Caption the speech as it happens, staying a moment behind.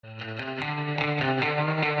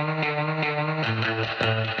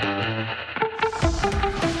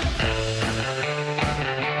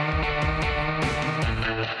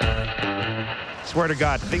Swear to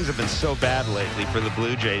God, things have been so bad lately for the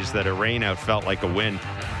Blue Jays that a rainout felt like a win.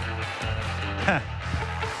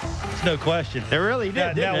 It's no question. It really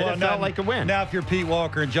did. It felt like a win. Now, if you're Pete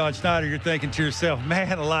Walker and John Schneider, you're thinking to yourself,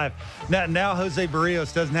 man alive. Now Jose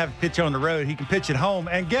Barrios doesn't have to pitch on the road. He can pitch at home.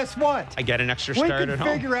 And guess what? I get an extra start at home. We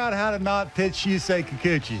can figure out how to not pitch Yusei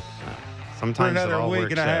Kikuchi Sometimes for another it all week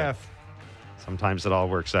works and a out. half. Sometimes it all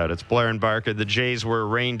works out. It's Blair and Barker. The Jays were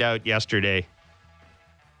rained out yesterday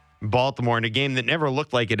in Baltimore in a game that never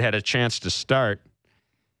looked like it had a chance to start,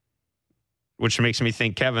 which makes me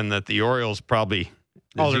think, Kevin, that the Orioles probably...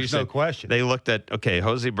 There's no question. They looked at,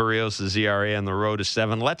 Jose Barrios' ERA on the road is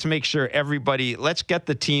 7. Let's make sure let's get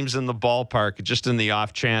the teams in the ballpark just in the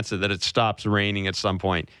off chance that it stops raining at some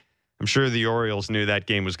point. I'm sure the Orioles knew that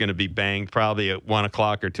game was going to be banged probably at 1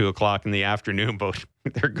 o'clock or 2 o'clock in the afternoon, but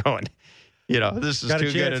they're going, this is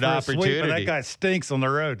too good an opportunity. But that guy stinks on the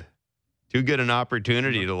road. Too good an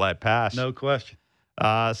opportunity to let pass. No question.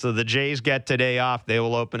 So the Jays get today off. They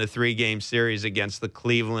will open a 3-game series against the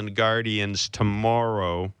Cleveland Guardians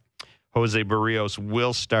tomorrow. Jose Barrios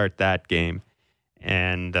will start that game.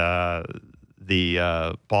 And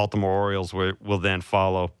the Baltimore Orioles will then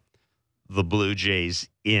follow the Blue Jays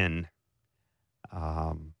will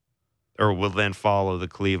then follow the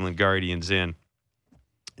Cleveland Guardians in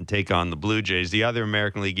and take on the Blue Jays. The other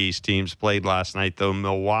American League East teams played last night, though.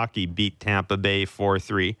 Milwaukee beat Tampa Bay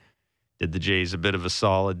 4-3. Did the Jays a bit of a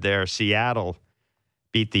solid there. Seattle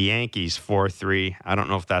beat the Yankees 4-3. I don't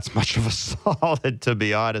know if that's much of a solid, to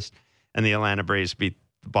be honest. And the Atlanta Braves beat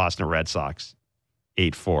the Boston Red Sox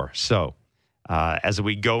 8-4. So as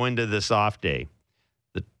we go into this off day,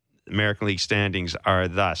 the American League standings are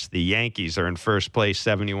thus. The Yankees are in first place,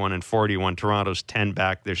 71-41. Toronto's 10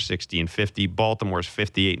 back. They're 60-50. Baltimore's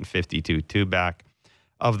 58-52, 2 back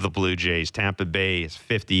of the Blue Jays. Tampa Bay is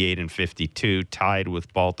 58-52, tied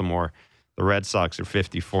with Baltimore. The Red Sox are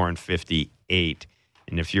 54-58.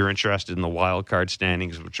 And if you're interested in the wild card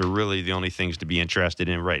standings, which are really the only things to be interested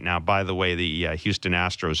in right now, by the way, the Houston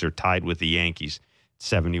Astros are tied with the Yankees,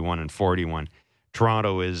 71-41.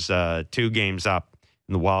 Toronto is 2 games up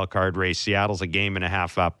in the wild card race. Seattle's a game and a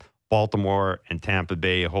half up. Baltimore and Tampa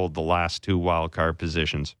Bay hold the last 2 wild card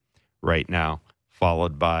positions right now,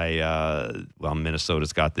 followed by,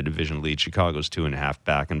 Minnesota's got the division lead. Chicago's 2.5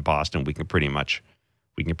 back, and Boston, we can pretty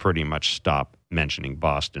much stop mentioning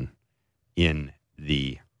Boston in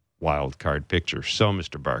the wild card picture. So,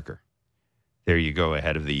 Mr. Barker, there you go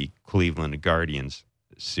ahead of the Cleveland Guardians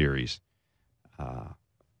series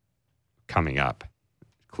coming up.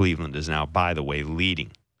 Cleveland is now, by the way,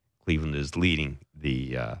 leading. Cleveland is leading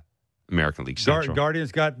the American League Central.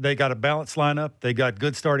 Guardians got a balanced lineup. They got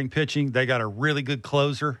good starting pitching. They got a really good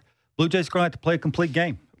closer. Blue Jays are going to have to play a complete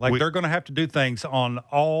game. They're going to have to do things on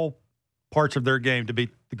all parts of their game to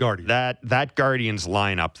beat the Guardians. That Guardians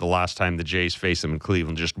lineup, the last time the Jays faced them in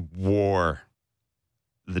Cleveland, just wore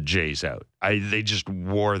the Jays out. They just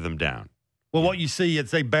wore them down. Well, what you see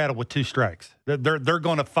is they battle with 2 strikes. They're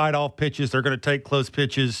going to fight off pitches. They're going to take close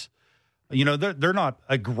pitches. They're not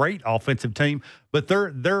a great offensive team, but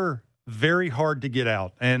they're very hard to get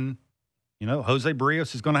out. And Jose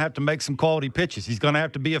Barrios is going to have to make some quality pitches. He's going to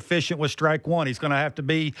have to be efficient with strike 1. He's going to have to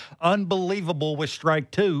be unbelievable with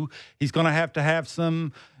strike 2. He's going to have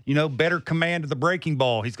some, better command of the breaking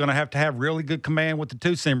ball. He's going to have really good command with the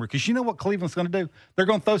 2-seamer. Because you know what Cleveland's going to do? They're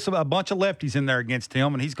going to throw a bunch of lefties in there against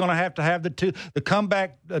him, and he's going to have the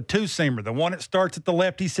comeback 2-seamer, the one that starts at the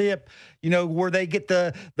lefty's hip, where they get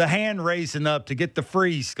the hand raising up to get the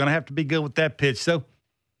freeze. He's going to have to be good with that pitch. So,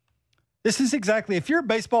 this is exactly, if you're a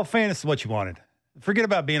baseball fan, this is what you wanted. Forget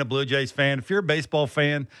about being a Blue Jays fan. If you're a baseball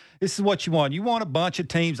fan, this is what you want. You want a bunch of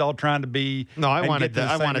teams all trying to be. No, I wanted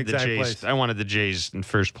the Jays. Place. I wanted the Jays in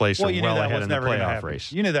first place, well ahead in the playoff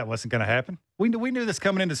race. You knew that wasn't going to happen. We knew this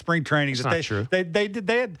coming into spring training. It's not true. They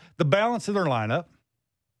had the balance of their lineup.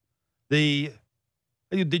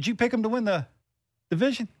 Did you pick them to win the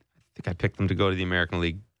division? I think I picked them to go to the American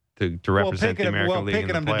League. To represent the American League in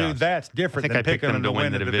the playoffs. Picking them to do that's different than picking them to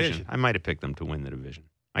win the division. I might have picked them to win the division.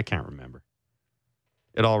 I can't remember.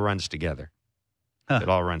 It all runs together. It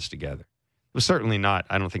all runs together. It was certainly not,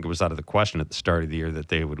 I don't think it was out of the question at the start of the year that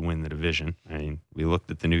they would win the division. I mean, we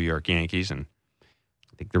looked at the New York Yankees, and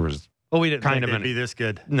I think there was we didn't think they'd be this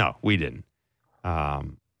good. No, we didn't.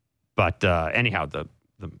 But anyhow, the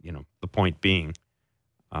point being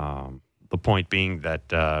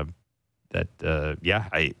that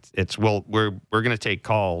we're going to take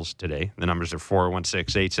calls today. The numbers are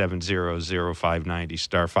 416-870-0590,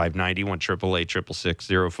 star 590,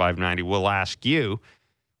 1-888-666-0590. We'll ask you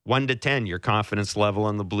 1 to 10 your confidence level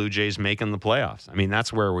in the Blue Jays making the playoffs. I mean,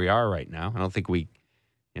 that's where we are right now. I don't think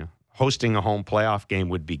hosting a home playoff game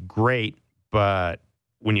would be great, but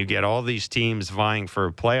when you get all these teams vying for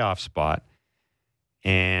a playoff spot,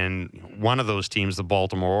 and one of those teams, the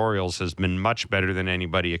Baltimore Orioles, has been much better than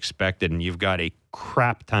anybody expected, and you've got a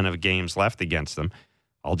crap ton of games left against them.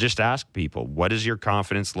 I'll just ask people, what is your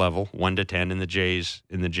confidence level, 1 to 10, in the Jays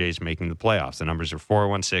making the playoffs? The numbers are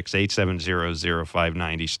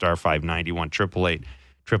 416-870-0590, star 591,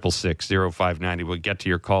 888-666-0590. We'll get to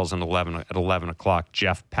your calls at 11 o'clock.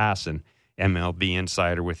 Jeff Passan, MLB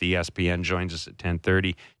insider with ESPN, joins us at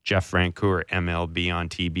 10:30. Jeff Francoeur, MLB on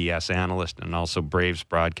TBS analyst and also Braves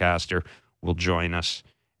broadcaster, will join us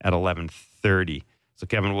at 11:30. So,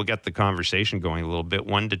 Kevin, we'll get the conversation going a little bit.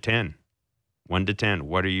 1 to 10. 1 to 10.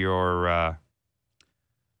 What are your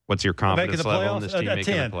what's your confidence level in this team making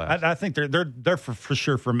 10. the playoffs? I think they're for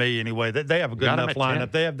sure for me anyway. They have a good enough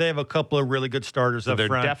lineup. They have a couple of really good starters up they're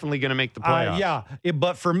front. They're definitely going to make the playoffs.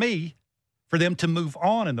 But for me, for them to move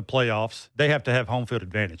on in the playoffs, they have to have home field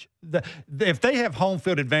advantage. If they have home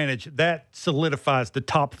field advantage, that solidifies the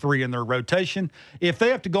top 3 in their rotation. If they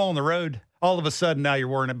have to go on the road, all of a sudden now you're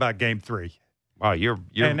worrying about game 3. Wow, you're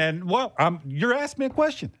you're asking me a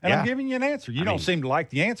question, and I'm giving you an answer. You don't seem to like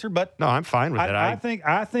the answer, but no, I'm fine with it.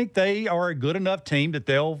 I think they are a good enough team that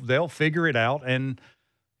they'll figure it out, and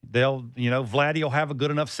they'll Vladdy will have a good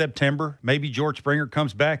enough September. Maybe George Springer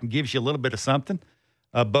comes back and gives you a little bit of something.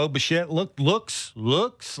 Bo Bichette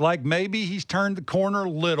looks like maybe he's turned the corner a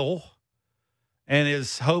little and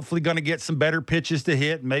is hopefully going to get some better pitches to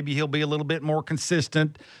hit. Maybe he'll be a little bit more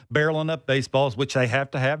consistent barreling up baseballs, which they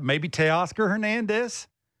have to have. Maybe Teoscar Hernandez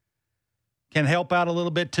can help out a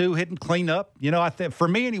little bit too, hitting clean up. I think for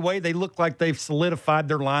me anyway, they look like they've solidified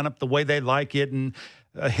their lineup the way they like it, and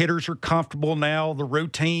hitters are comfortable now. The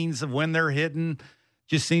routines of when they're hitting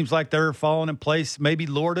just seems like they're falling in place. Maybe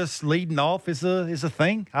Lourdes leading off is a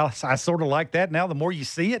thing. I sort of like that now. The more you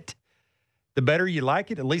see it, the better you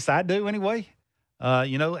like it. At least I do anyway.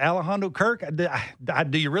 Alejandro Kirk,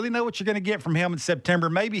 do you really know what you're going to get from him in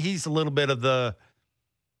September? Maybe he's a little bit of the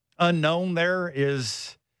unknown there,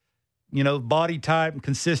 is, body type and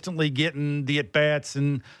consistently getting the at-bats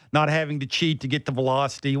and not having to cheat to get the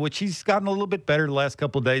velocity, which he's gotten a little bit better the last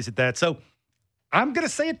couple of days at that. So I'm going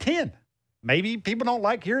to say a 10. Maybe people don't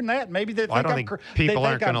like hearing that. Maybe they think I don't think people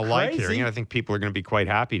aren't going to like hearing it. I think people are going to be quite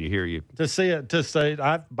happy to hear you. To see it,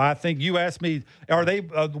 I think you asked me, are they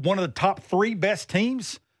one of the top 3 best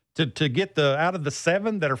teams to get out of the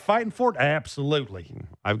 7 that are fighting for it? Absolutely.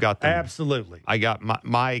 I've got them. Absolutely. I got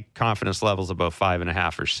my confidence levels about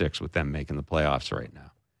 5.5 or 6 with them making the playoffs right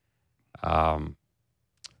now. I'm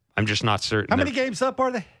just not certain. How many games up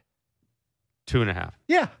are they? 2.5.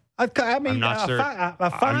 Yeah. I mean, I'm not certain.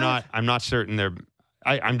 I'm not certain they're.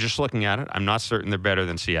 I'm just looking at it. I'm not certain they're better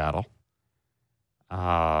than Seattle.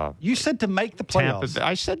 You said to make the playoffs.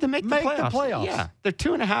 I said to make the playoffs. Yeah, they're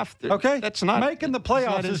 2.5. Okay, that's not making the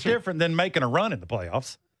playoffs is different than making a run in the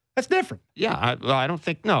playoffs. That's different. Yeah, I don't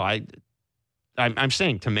think. No, I'm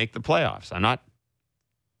saying to make the playoffs. I'm not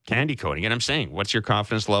candy coating it. I'm saying, what's your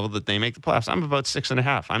confidence level that they make the playoffs? I'm about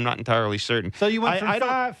 6.5. I'm not entirely certain. So you went from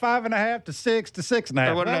 5.5 to 6 to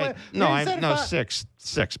 6.5.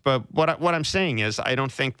 Six. But what I'm saying is, I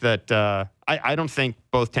don't think that I don't think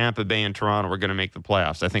both Tampa Bay and Toronto are going to make the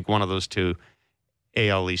playoffs. I think one of those two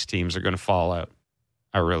AL East teams are going to fall out.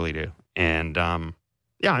 I really do. And I'm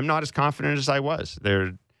not as confident as I was.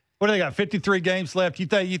 What do they got? 53 games left. You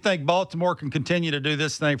think Baltimore can continue to do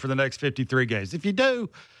this thing for the next 53 games? If you do,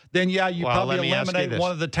 then probably eliminate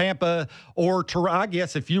one of the Tampa or Toronto. I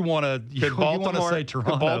guess if you want to, say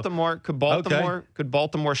Toronto. Could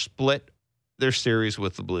Baltimore split their series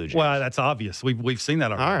with the Blue Jays? Well, that's obvious. We've seen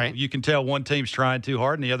that already. All right. You can tell one team's trying too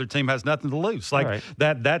hard and the other team has nothing to lose.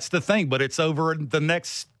 That's the thing. But it's over the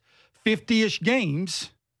next 50-ish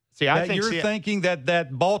games. See, I think you're thinking that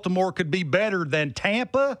Baltimore could be better than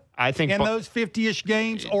Tampa. I think in those 50-ish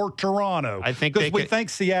games, or Toronto. I think because we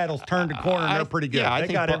think Seattle's turned a corner and they're pretty good. Yeah,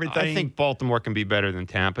 they got everything. I think Baltimore can be better than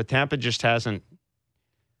Tampa. Tampa doesn't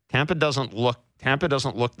look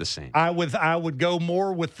the same. I would go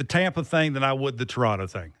more with the Tampa thing than I would the Toronto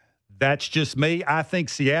thing. That's just me. I think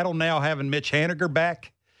Seattle now having Mitch Haniger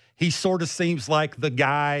back, he sort of seems like the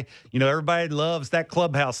guy, everybody loves that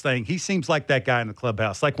clubhouse thing. He seems like that guy in the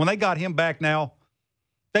clubhouse. Like when they got him back now,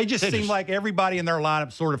 they seem like everybody in their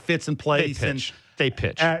lineup sort of fits in place. They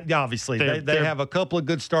pitch. Obviously, they have a couple of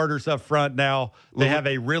good starters up front now. They have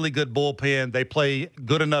a really good bullpen. They play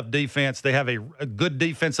good enough defense. They have a good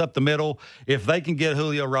defense up the middle. If they can get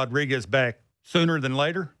Julio Rodriguez back sooner than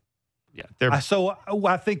later, so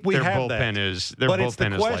I think we have that. But it's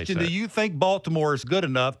the question, do you think Baltimore is good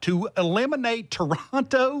enough to eliminate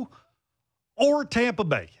Toronto or Tampa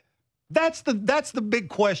Bay? That's the big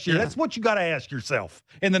question. Yeah. That's what you got to ask yourself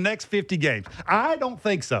in the next 50 games. I don't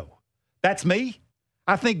think so. That's me.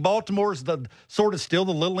 I think Baltimore's the sort of still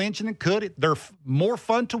the little engine that could. They're more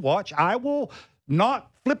fun to watch. I will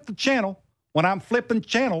not flip the channel when I'm flipping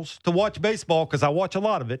channels to watch baseball because I watch a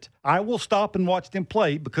lot of it. I will stop and watch them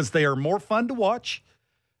play because they are more fun to watch.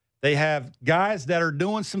 They have guys that are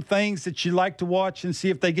doing some things that you like to watch and see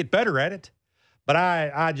if they get better at it. But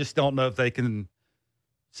I just don't know if they can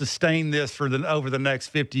sustain this for over the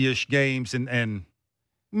next 50-ish games, and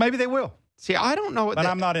maybe they will. See, I don't know. But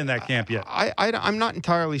I'm not in that camp yet. I'm not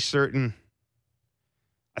entirely certain.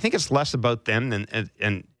 I think it's less about them than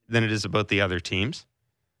it is about the other teams.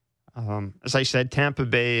 As I said, Tampa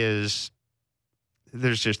Bay is –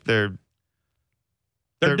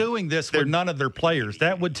 they're doing this with none of their players.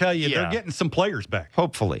 That would tell you they're getting some players back.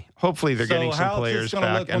 Hopefully they're getting some players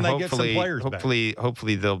back, and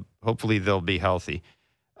hopefully they'll be healthy.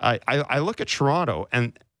 I look at Toronto,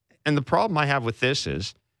 and the problem I have with this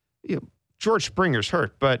is, George Springer's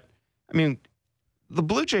hurt, but I mean, the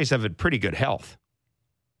Blue Jays have had pretty good health.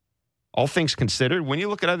 All things considered, when you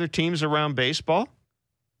look at other teams around baseball,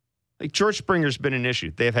 like George Springer's been an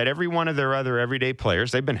issue. They've had every one of their other everyday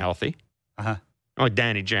players. They've been healthy. Oh,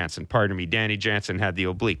 Danny Jansen. Pardon me. Danny Jansen had the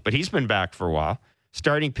oblique, but he's been back for a while.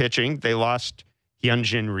 Starting pitching, they lost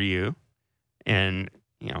Hyunjin Ryu, and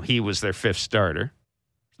he was their fifth starter.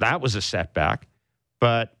 That was a setback.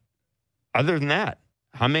 But other than that,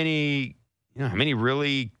 how many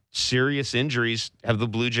really serious injuries have the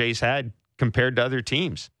Blue Jays had compared to other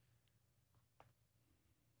teams?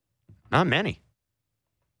 Not many.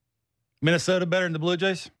 Minnesota better than the Blue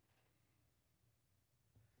Jays?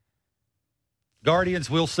 Guardians,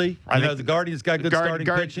 we'll see. The Guardians got good starting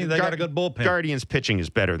pitching. They got a good bullpen. Guardians pitching is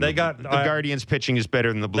better than the Guardians pitching is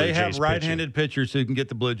better than the Blue Jays. They have right-handed pitchers who can get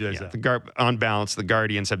the Blue Jays out. On balance, the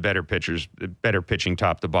Guardians have better pitching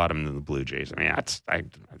top to bottom than the Blue Jays. I mean,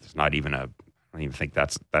 it's not even I don't even think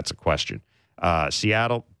that's a question.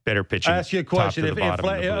 Seattle, better pitching. I ask you a question. If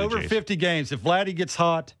over 50 games, if Vladdy gets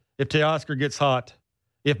hot, if Teoscar gets hot,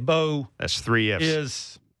 if Bo that's three ifs.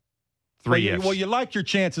 Is three ifs. Well, you like your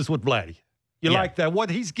chances with Vladdy. You like that.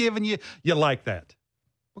 What he's giving you, you like that.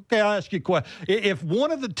 Okay, I'll ask you a question. If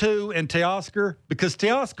one of the two and Teoscar, because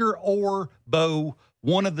Teoscar or Bo,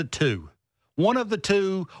 one of the two,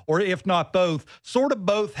 or if not both, sort of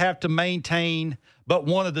both have to maintain, but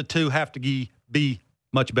one of the two have to be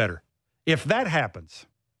much better. If that happens,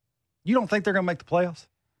 you don't think they're going to make the playoffs?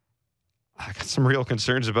 I got some real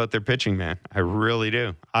concerns about their pitching, man. I really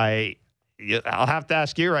do. I'll have to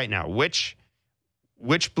ask you right now, which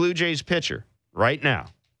Blue Jays pitcher right now,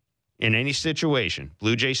 in any situation,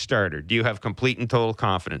 Blue Jays starter, do you have complete and total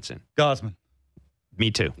confidence in? Gausman. Me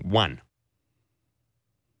too. One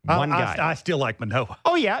guy. I still like Manoah.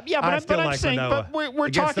 Oh, yeah. But I'm saying, Manoah. But we're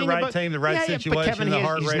against talking the right about team, the right situation, Kevin, the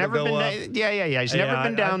heart rate will go up. He's never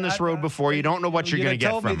been down this road before. You don't know what you're going to get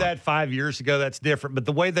from him. You told me that 5 years ago. That's different. But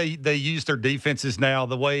the way they use their defenses now,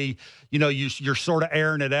 the way you're sort of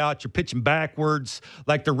airing it out, you're pitching backwards,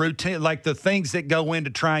 like the routine, like the things that go in to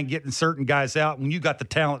try and getting certain guys out. When you got the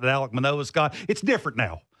talent that Alek Manoah's got, it's different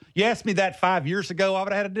now. You asked me that 5 years ago, I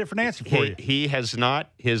would have had a different answer for you. He has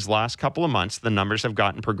not, his last couple of months, the numbers have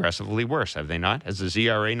gotten progressively worse, have they not? Has his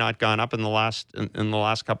ERA not gone up in the last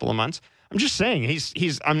couple of months? I'm just saying,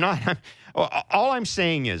 all I'm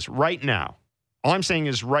saying is right now,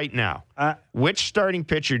 which starting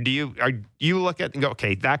pitcher do you look at and go,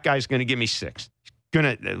 okay, that guy's going to give me six,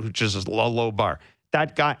 which is a low bar.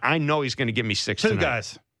 That guy, I know he's going to give me six tonight. Two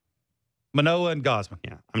guys. Manoah and Gausman.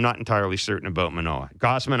 Yeah, I'm not entirely certain about Manoah.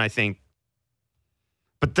 Gausman, I think.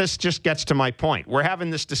 But this just gets to my point. We're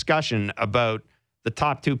having this discussion about the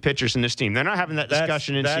top two pitchers in this team. They're not having that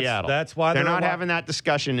discussion in Seattle. That's why they're not having that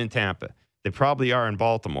discussion in Tampa. They probably are in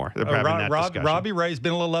Baltimore. They're having that discussion. Robbie Ray's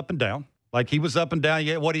been a little up and down. Like he was up and down.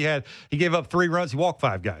 He gave up 3 runs. He walked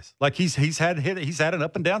 5 guys. Like he's had an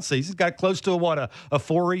up and down season. He's got close to a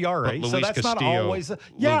 4 ERA. So that's Castillo, not always.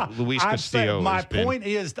 Luis Castillo. My point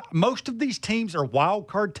is, most of these teams are wild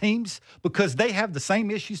card teams because they have the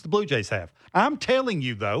same issues the Blue Jays have. I'm telling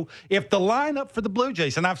you though, if the lineup for the Blue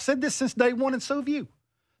Jays, and I've said this since day one, and so have you,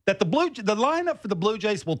 that the lineup for the Blue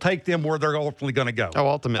Jays will take them where they're ultimately going to go. Oh,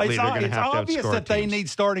 ultimately they're going to have to outscore It's obvious that they need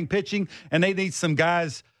starting pitching and they need some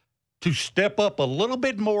guys to step up a little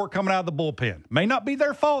bit more coming out of the bullpen. May not be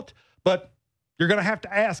their fault, but you're going to have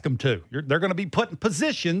to ask them to. They're going to be put in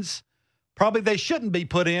positions probably they shouldn't be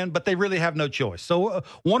put in, but they really have no choice. So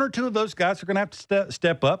one or two of those guys are going to have to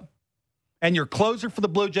step up, and your closer for the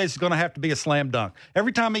Blue Jays is going to have to be a slam dunk.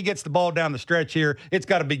 Every time he gets the ball down the stretch here, it's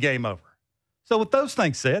got to be game over. So with those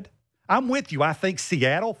things said, I'm with you. I think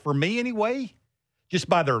Seattle, for me anyway, just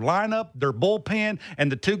by their lineup, their bullpen,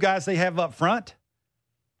 and the two guys they have up front,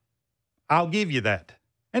 I'll give you that.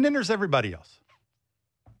 And then there's everybody else.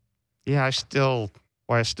 Yeah, I still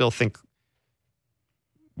think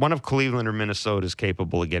one of Cleveland or Minnesota is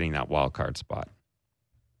capable of getting that wild card spot,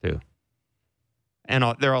 too. And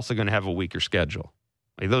they're also going to have a weaker schedule.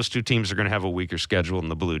 Like, those two teams are going to have a weaker schedule than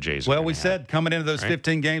the Blue Jays. Well, we said coming into those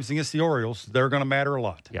 15 games against the Orioles, they're going to matter a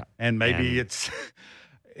lot. Yeah, and maybe it's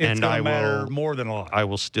going to matter more than a lot. I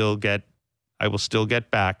will still get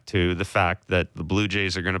back to the fact that the Blue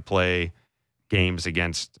Jays are going to play games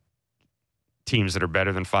against teams that are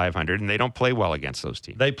better than 500, and they don't play well against those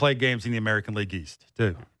teams. They play games in the American League East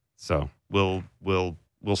too. So we'll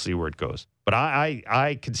see where it goes. But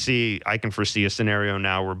I can foresee a scenario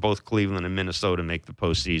now where both Cleveland and Minnesota make the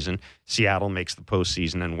postseason, Seattle makes the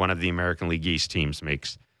postseason, and one of the American League East teams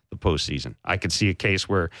makes the postseason. I could see a case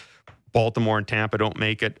where Baltimore and Tampa don't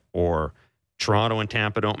make it, or Toronto and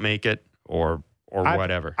Tampa don't make it, or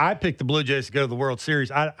whatever. I picked the Blue Jays to go to the World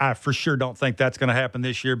Series. I for sure don't think that's going to happen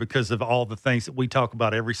this year because of all the things that we talk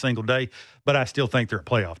about every single day, but I still think they're a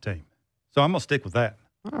playoff team. So I'm going to stick with that.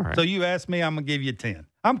 All right. So you asked me, I'm going to give you a 10.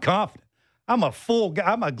 I'm confident. I'm a full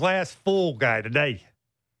guy. I'm a glass full guy today.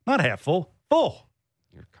 Not half full, full.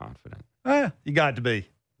 You're confident. You got to be.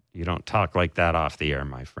 You don't talk like that off the air,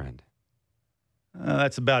 my friend.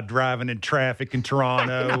 That's about driving in traffic in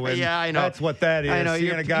Toronto. Yeah, I know. That's what that is. I know.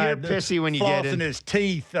 Seeing a guy you're pissy when you get in. Flossing his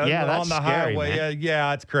teeth on that's the scary, highway. man.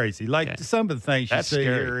 Yeah, it's crazy. Like some of the things you see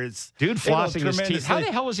here is... Dude flossing his teeth. How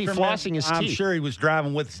the hell was he flossing his teeth? I'm sure he was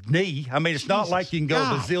driving with his knee. I mean, it's not like you can go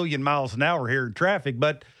a bazillion miles an hour here in traffic,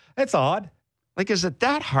 but it's odd. Like, is it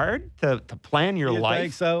that hard to plan your life? I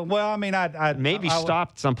think so. Well, I mean, I maybe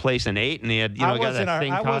stopped someplace and ate, and he had got that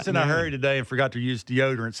thing caught. I was in a hurry today and forgot to use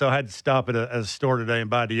deodorant, so I had to stop at a store today and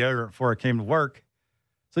buy deodorant before I came to work.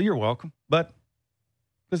 So you're welcome, but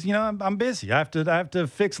because I'm busy, I have to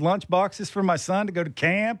fix lunch boxes for my son to go to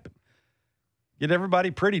camp, get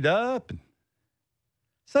everybody prettied up, and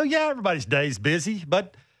so everybody's day's busy,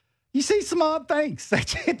 but. You see some odd things.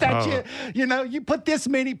 You put this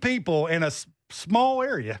many people in a small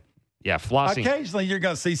area. Yeah, flossing. Occasionally, you're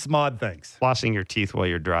going to see some odd things. Flossing your teeth while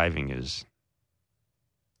you're driving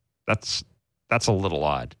that's a little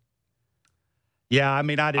odd. Yeah, I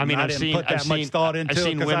mean, I didn't put that much thought into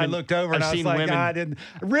it because I looked over and I was like, I didn't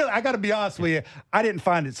really. I got to be honest with you, I didn't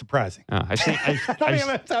find it surprising. I've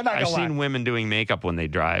seen women doing makeup when they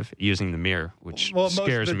drive using the mirror, which scares me.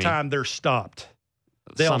 Most of the time they're stopped.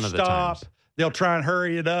 They'll stop. They'll try and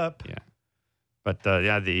hurry it up. Yeah, but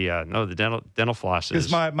the dental floss is.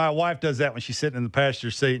 Because my wife does that when she's sitting in the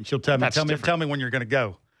passenger seat, and she'll tell me when you're going to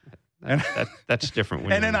go. That's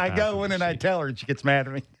different. And then I go in and I tell her, and she gets mad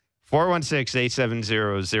at me.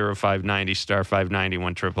 416-870-0590, star 590,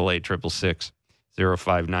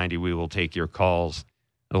 1-888-866-0590. We will take your calls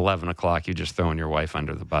at 11 o'clock. You just throwing your wife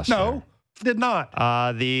under the bus. No, did not.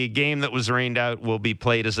 The game that was rained out will be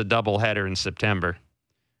played as a doubleheader in September,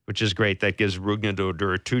 which is great. That gives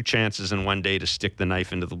Rougned two chances in one day to stick the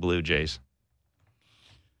knife into the Blue Jays.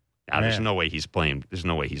 There's no way he's playing. There's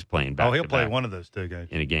no way he's playing back. Oh, he'll play one of those two games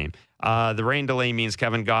in a game. The rain delay means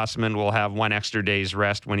Kevin Gossman will have one extra day's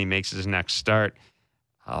rest when he makes his next start.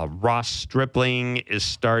 Ross Stripling is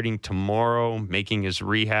starting tomorrow, making his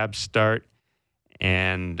rehab start,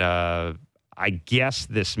 and I guess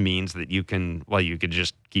this means that you could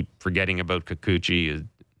just keep forgetting about Kikuchi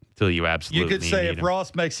until you absolutely need him. You could say if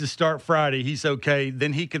Ross makes his start Friday, he's okay.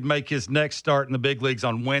 Then he could make his next start in the big leagues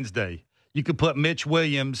on Wednesday. You could put Mitch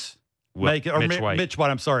Williams Mitch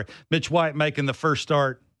White making the first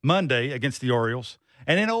start Monday against the Orioles.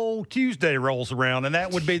 And then old Tuesday rolls around, and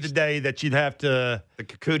that would be the day that you'd have to – the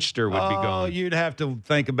Kikuchster would be gone. You'd have to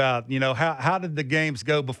think about, how did the games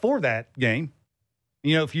go before that game?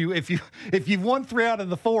 If you've won 3 out of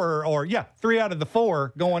the 4, or 3 out of the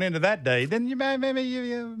 4 going into that day, then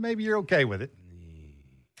maybe you're okay with it.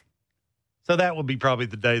 So that would be probably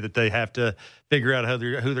the day that they have to figure out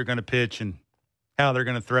who they're going to pitch and how they're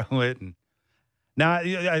going to throw it. And now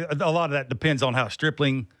a lot of that depends on how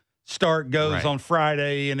Stripling start goes on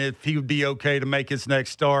Friday and if he would be okay to make his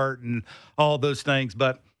next start and all those things.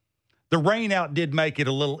 But the rain out did make it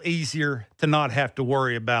a little easier to not have to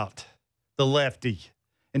worry about the lefty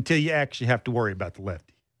until you actually have to worry about the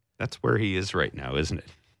lefty. That's where he is right now, isn't it?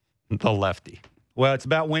 The lefty. Well, it's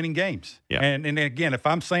about winning games. Yeah. And again, if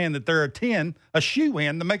I'm saying that they're a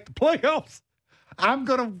shoe-in to make the playoffs, I'm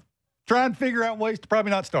going to try and figure out ways to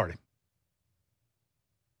probably not start him.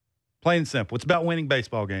 Plain and simple. It's about winning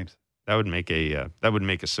baseball games. That would make a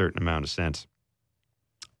certain amount of sense.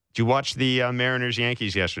 Did you watch the Mariners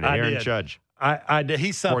Yankees yesterday? I Aaron did. Judge. I did.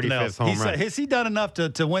 He's something 45th else. home run. Has he done enough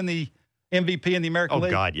to win the MVP in the American Oh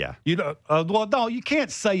League? God, yeah. You know, well, no, you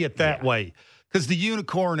can't say it that Yeah. way because the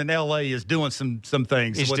unicorn in L.A. is doing some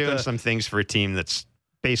things. He's with doing some things for a team that's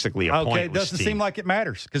basically a Okay, it pointless doesn't team. seem like it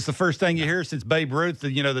matters because the first thing you hear since Babe Ruth,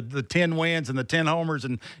 the 10 wins and the 10 homers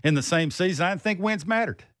in the same season, I didn't think wins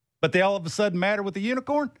mattered, but they all of a sudden matter with the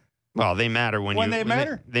unicorn. Well, they matter when they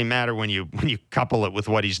matter. They matter when you couple it with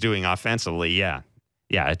what he's doing offensively. Yeah,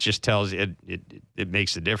 it just tells it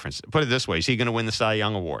makes a difference. Put it this way: is he going to win the Cy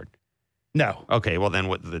Young Award? No. Okay, well then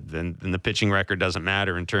then the pitching record doesn't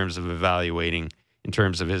matter in terms of evaluating in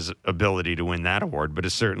terms of his ability to win that award, but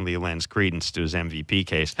it certainly lends credence to his MVP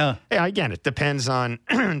case. Huh. Yeah, again, it depends on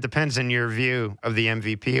your view of the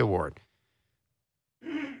MVP award.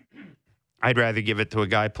 I'd rather give it to a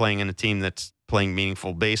guy playing in a team that's playing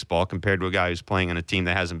meaningful baseball compared to a guy who's playing in a team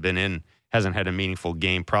that hasn't had a meaningful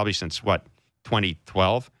game probably since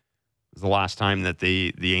 2012 was the last time that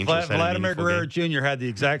the Angels had a Vladimir meaningful Guerrero game. Jr. had the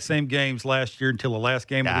exact same games last year until the last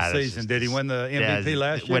game of the season. Did he win the MVP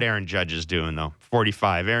last year? What Aaron Judge is doing, though,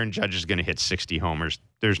 45. Aaron Judge is going to hit 60 homers.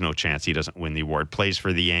 There's no chance he doesn't win the award. Plays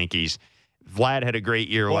for the Yankees. Vlad had a great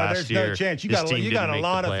year last year. There's no chance. You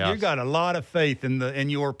got a lot of faith in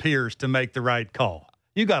your peers to make the right call.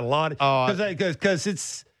 You got a lot because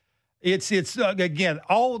it's again,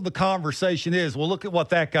 all the conversation is, well, look at what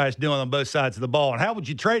that guy's doing on both sides of the ball, and how would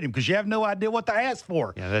you trade him because you have no idea what to ask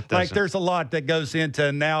for. Yeah, that like there's a lot that goes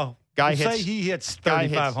into now. He hits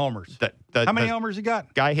 35 homers. How many homers he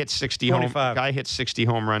got? Guy hits 60 Guy hits 60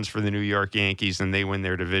 home runs for the New York Yankees, and they win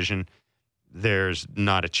their division. There's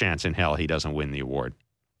not a chance in hell he doesn't win the award.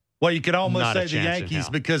 Well, you could almost say the chance in Yankees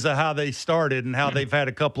hell. because of how they started and how they've had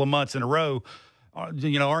a couple of months in a row, aren't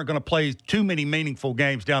going to play too many meaningful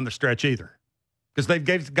games down the stretch either. Because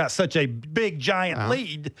they've got such a big, giant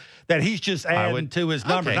lead that he's just adding to his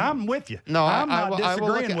numbers. Okay. I'm with you. No, I'm not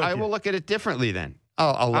disagreeing with you. I will look at it differently then.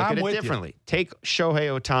 I'll look I'm at it with you. differently. Take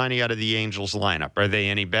Shohei Ohtani out of the Angels lineup. Are they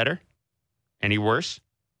any better? Any worse?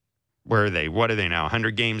 Where are they? What are they now?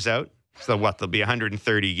 100 games out? So what? They'll be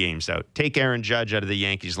 130 games out. Take Aaron Judge out of the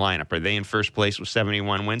Yankees lineup. Are they in first place with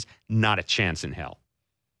 71 wins? Not a chance in hell.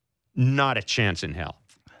 Not a chance in hell.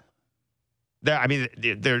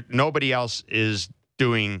 Nobody else is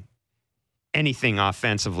doing anything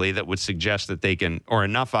offensively that would suggest that they can, or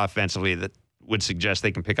enough offensively that would suggest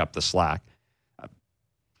they can pick up the slack.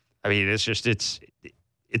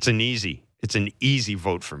 It's an easy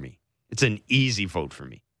vote for me. It's an easy vote for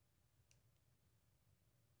me.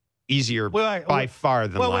 Easier by far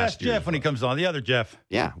than we'll last ask year. Jeff when he comes on. The other Jeff.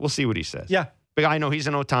 Yeah, we'll see what he says. Yeah. But I know he's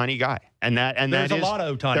an Ohtani guy. There's a lot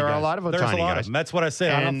of Ohtani guys. There are a lot of Ohtani There's a lot guys. of them. That's what I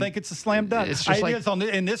said. I don't think it's a slam dunk. It's just it is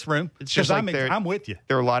in this room. It's just like I'm with you.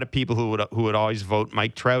 There are a lot of people who would always vote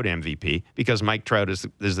Mike Trout MVP because Mike Trout is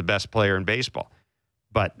the best player in baseball.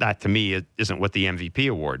 But that, to me, isn't what the MVP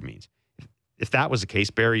award means. If that was the case,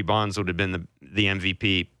 Barry Bonds would have been the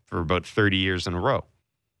MVP for about 30 years in a row.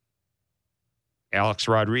 Alex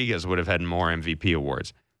Rodriguez would have had more MVP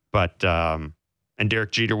awards. But and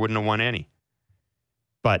Derek Jeter wouldn't have won any.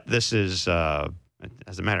 But this is,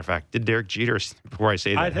 as a matter of fact, did Derek Jeter, before I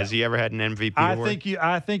say that, has he ever had an MVP award?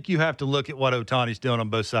 I think you have to look at what Ohtani's doing on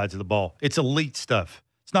both sides of the ball. It's elite stuff.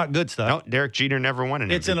 It's not good stuff. No, Derek Jeter never won an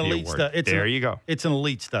MVP award. It's an elite stuff. You go. It's an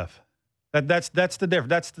elite stuff. That's the difference.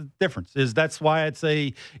 That's the difference. That's why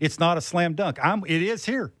it's not a slam dunk. It is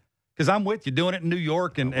here because I'm with you doing it in New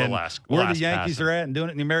York and where the Yankees are at and doing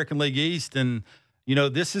it in the American League East and.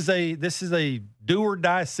 This is a do or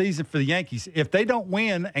die season for the Yankees. If they don't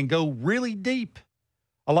win and go really deep,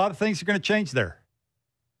 a lot of things are going to change there.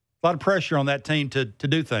 A lot of pressure on that team to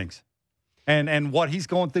do things, and what he's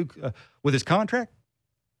going through with his contract,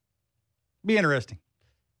 be interesting.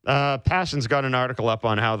 Passion's got an article up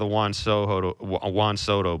on how the Juan Soto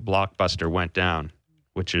blockbuster went down,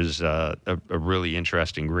 which is a really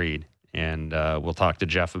interesting read, and we'll talk to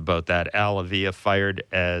Jeff about that. Al Avila fired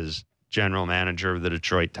as general manager of the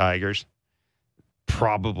Detroit Tigers.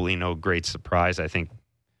 Probably no great surprise. I think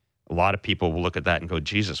a lot of people will look at that and go,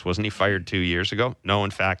 Jesus, wasn't he fired 2 years ago? No,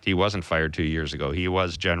 in fact, he wasn't fired 2 years ago. He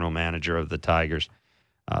was general manager of the Tigers.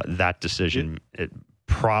 That decision, it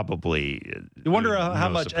probably... You wonder how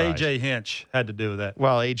much surprise. A.J. Hinch had to do with that.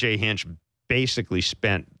 Well, A.J. Hinch basically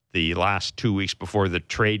spent the last 2 weeks before the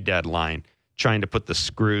trade deadline trying to put the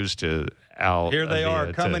screws to Al. Here they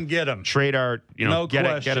are. Come and get them. Trade our, get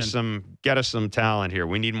us question. some talent here.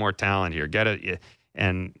 We need more talent here.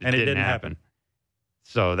 And it didn't happen.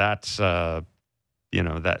 So that's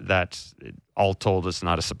that's all told us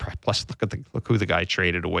not a surprise. Plus, look who the guy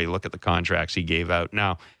traded away. Look at the contracts he gave out.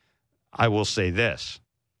 Now, I will say this: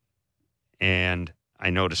 And I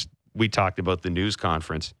noticed we talked about the news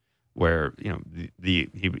conference where,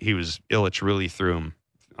 he was Illich really threw him.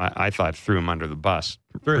 I thought threw him under the bus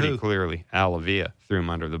pretty clearly. Alavia threw him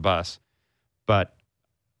under the bus. But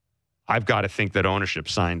I've got to think that ownership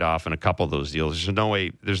signed off on a couple of those deals. There's no way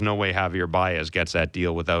Javier Baez gets that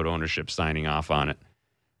deal without ownership signing off on it.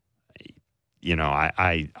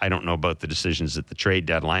 I don't know about the decisions at the trade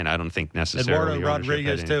deadline. I don't think necessarily Eduardo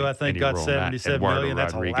Rodriguez too. I think got $77 million.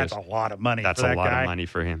 That's a lot of money. That's for that a lot guy. of money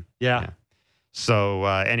for him. Yeah. So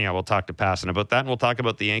anyhow, we'll talk to Passan about that, and we'll talk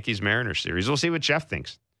about the Yankees-Mariners series. We'll see what Jeff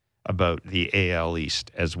thinks about the AL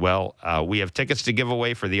East as well. We have tickets to give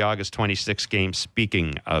away for the August 26th game,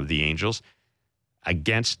 speaking of the Angels,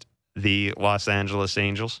 against the Los Angeles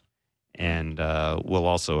Angels. And we'll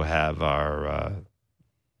also have our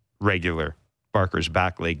regular Barker's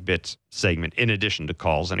Back Leg Bits segment in addition to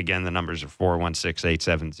calls. And again, the numbers are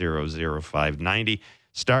 416-870-0590,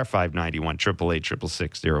 star 591,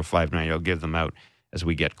 888-666-0590. I'll give them out as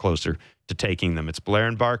we get closer to taking them. It's Blair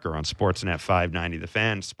and Barker on Sportsnet 590 The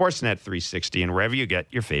Fan, Sportsnet 360, and wherever you get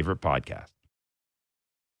your favorite podcast.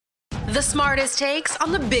 The smartest takes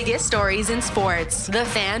on the biggest stories in sports. The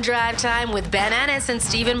Fan Drive Time with Ben Ennis and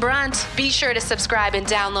Stephen Brunt. Be sure to subscribe and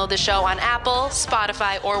download the show on Apple,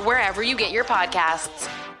 Spotify, or wherever you get your podcasts.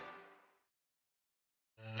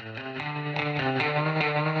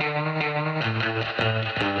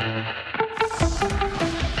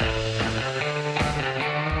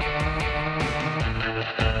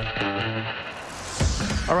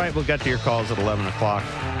 All right, we'll get to your calls at 11 o'clock.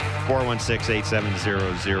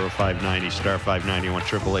 416-870-0590, star 591,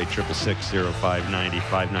 888-666-0590,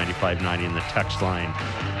 590 in the text line.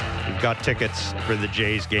 We've got tickets for the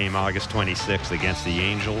Jays game August 26th against the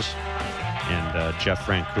Angels. And Jeff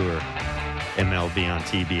Francoeur, MLB on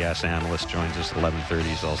TBS analyst, joins us at 11:30.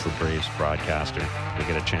 He's also the Braves broadcaster. We'll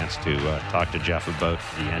get a chance to talk to Jeff about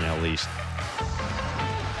the NL East.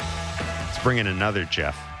 Let's bring in another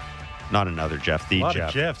Jeff. Not another Jeff, the Jeff. A lot Jeff.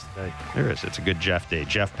 of Jeffs today. There is. It's a good Jeff day.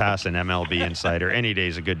 Jeff Passan, MLB insider. Any day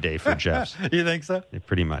is a good day for Jeffs. You think so?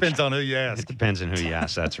 Pretty much. Depends on who you ask. It depends on who you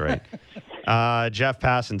ask. That's right. Jeff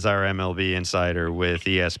Passan's our MLB insider with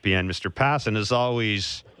ESPN. Mr. Passan, as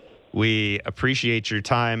always, we appreciate your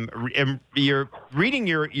time. You're reading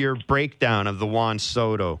your breakdown of the Juan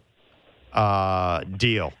Soto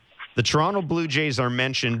deal. The Toronto Blue Jays are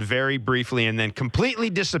mentioned very briefly and then completely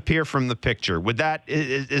disappear from the picture. Would that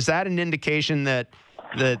is that an indication that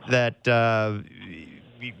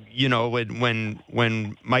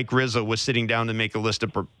when Mike Rizzo was sitting down to make a list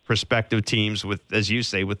of prospective teams with, as you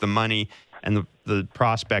say, with the money and the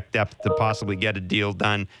prospect depth to possibly get a deal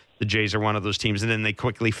done, the Jays are one of those teams, and then they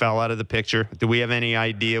quickly fell out of the picture? Do we have any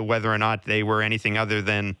idea whether or not they were anything other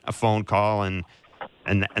than a phone call and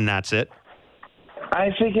that's it? I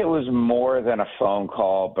think it was more than a phone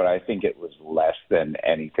call, but I think it was less than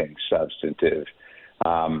anything substantive.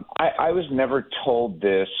 I was never told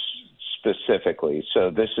this specifically, so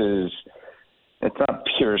it's not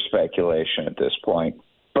pure speculation at this point.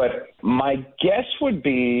 But my guess would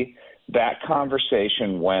be that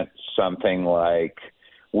conversation went something like,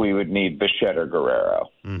 we would need Bichette or Guerrero.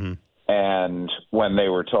 Mm-hmm. And when they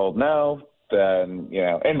were told no, then,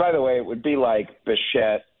 and by the way, it would be like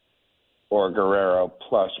Bichette or Guerrero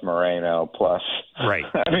plus Moreno plus. Right.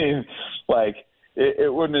 I mean, like,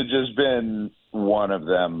 it wouldn't have just been one of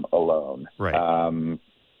them alone. Right.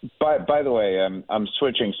 By the way, I'm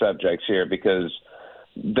switching subjects here because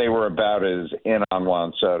they were about as in on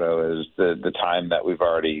Juan Soto as the time that we've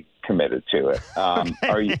already committed to it.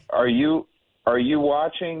 Are you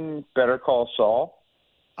watching Better Call Saul?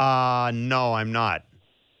 No, I'm not.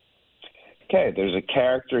 Okay, there's a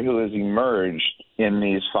character who has emerged in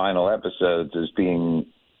these final episodes as being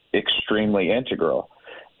extremely integral,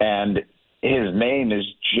 and his name is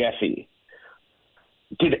Jeffy.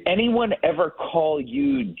 Did anyone ever call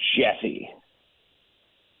you Jeffy?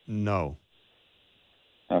 No.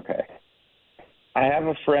 Okay. I have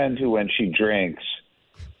a friend who, when she drinks,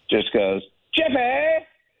 just goes, Jeffy!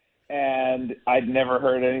 And I'd never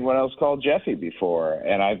heard anyone else call Jeffy before.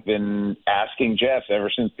 And I've been asking Jeff ever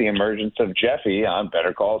since the emergence of Jeffy on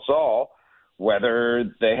Better Call Saul whether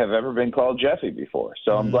they have ever been called Jeffy before.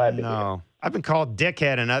 So I'm glad to hear. I've been called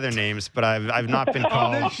Dickhead and other names, but I've not been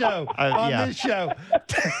called on this show. This show.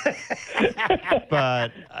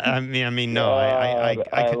 But I mean, no. I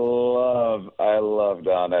loved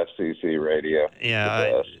on FCC radio.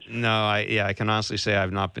 Yeah, I can honestly say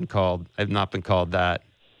I've not been called that.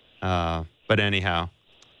 But anyhow,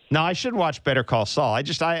 no, I should watch Better Call Saul.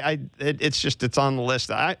 It's on the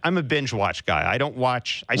list. I'm a binge watch guy. I don't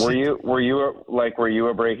watch. Were you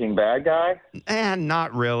a Breaking Bad guy?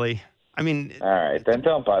 Not really. I mean, All right, then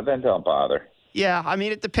don't bother. yeah, I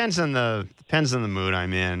mean, it depends on the mood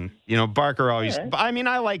I'm in. You know, Barker always. All right. I mean,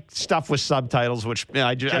 I like stuff with subtitles, which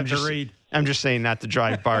I'm just saying that to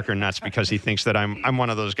drive Barker nuts because he thinks that I'm one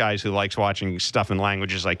of those guys who likes watching stuff in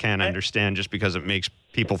languages I can't understand just because it makes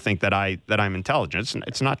people think that I'm intelligent.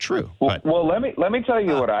 It's not true. But Well, let me tell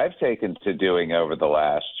you what I've taken to doing over the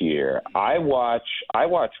last year. I watch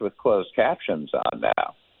with closed captions on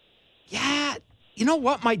now. yeah, you know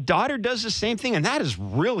what? My daughter does the same thing, and that is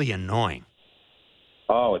really annoying.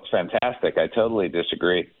 Oh, it's fantastic. I totally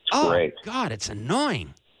disagree. It's great. God, it's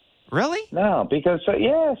annoying. Really? No, because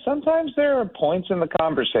sometimes there are points in the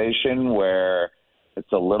conversation where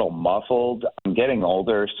it's a little muffled. I'm getting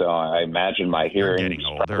older, so I imagine my hearing. You're getting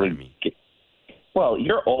older. I mean, well,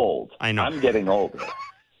 you're old. I know. I'm getting older.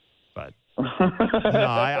 But no,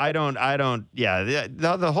 I don't. Yeah,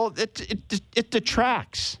 the whole it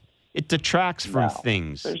detracts. It detracts from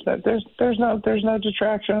things. There's no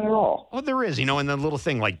detraction at all. Oh, there is. You know, and the little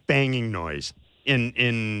thing like banging noise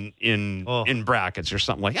in brackets or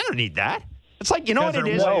something like. I don't need that. It's like, you know what it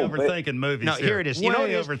is. Way overthinking movies. No, here it is. Way You know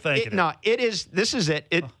what it is? overthinking. No, it is. This is it.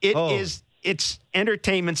 It's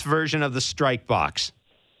entertainment's version of the strike box.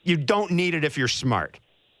 You don't need it if you're smart.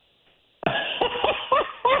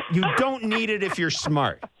 You don't need it if you're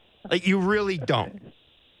smart. Like, you really don't.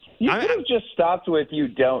 You could have just stopped with "you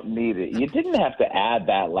don't need it." You didn't have to add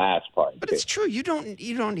that last part. But it's true. You don't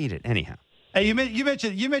need it anyhow. Hey, you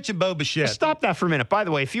mentioned Bo Bichette. Stop that for a minute. By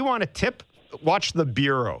the way, if you want a tip, watch The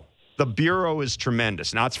Bureau. The Bureau is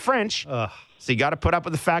tremendous. Now, it's French, so you got to put up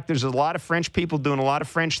with the fact there's a lot of French people doing a lot of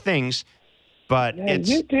French things. But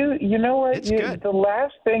you do. You know what? It's good. The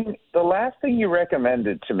last thing you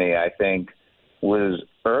recommended to me, I think, was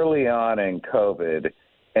early on in COVID.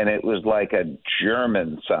 And it was like a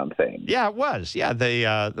German something. Yeah, it was. Yeah,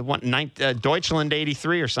 the one Deutschland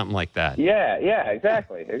 83 or something like that. Yeah,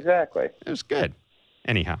 exactly. It was good.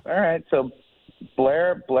 Anyhow. All right, so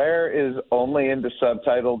Blair is only into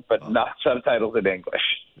subtitled, but not subtitled in English.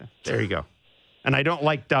 There you go. And I don't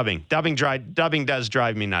like dubbing. Dubbing does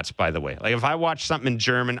drive me nuts, by the way. Like, if I watch something in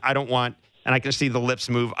German, I don't want, and I can see the lips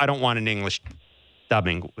move, I don't want an English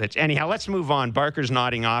dubbing. Anyhow, let's move on. Barker's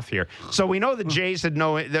nodding off here. So we know the Jays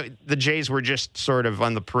the Jays were just sort of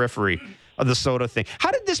on the periphery of the Soto thing. How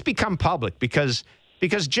did this become public? Because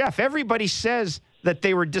Jeff, everybody says that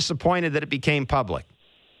they were disappointed that it became public,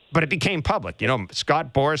 but it became public. You know,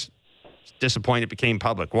 Scott Boras disappointed it became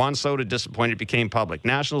public. Juan Soto disappointed it became public.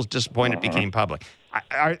 Nationals disappointed it became public.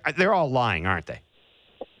 They're all lying, aren't they?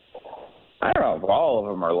 I don't know if all of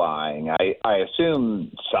them are lying. I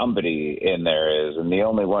assume somebody in there is, and the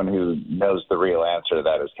only one who knows the real answer to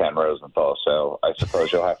that is Ken Rosenthal. So I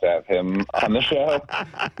suppose you'll have to have him on the show.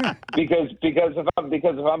 because if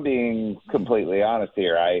I'm being completely honest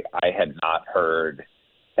here, I had not heard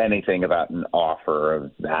anything about an offer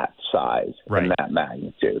of that size and that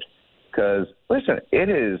magnitude. Because listen, it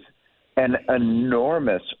is an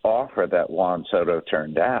enormous offer that Juan Soto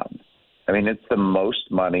turned down. I mean, it's the most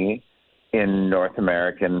money in North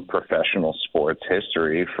American professional sports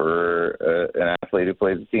history for an athlete who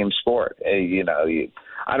plays a team sport. I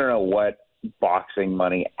don't know what boxing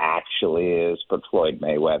money actually is, but Floyd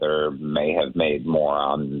Mayweather may have made more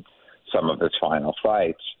on some of his final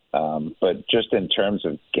fights. But just in terms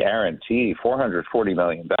of guarantee, $440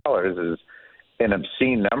 million is an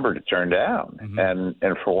obscene number to turn down. Mm-hmm.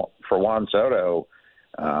 And for Juan Soto,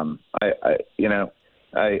 I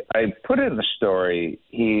put in the story,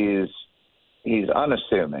 he's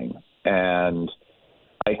unassuming, and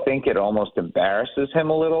I think it almost embarrasses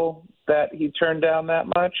him a little that he turned down that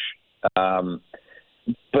much.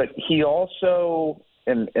 But he also,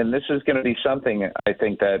 and this is going to be something I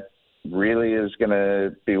think that really is going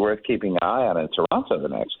to be worth keeping an eye on in Toronto the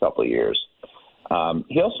next couple of years.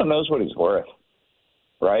 He also knows what he's worth,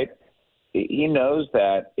 right? He knows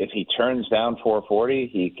that if he turns down 440,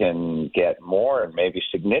 he can get more, and maybe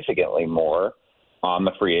significantly more, on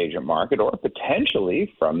the free agent market or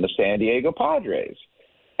potentially from the San Diego Padres.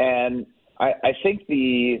 And I think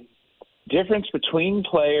the difference between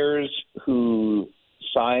players who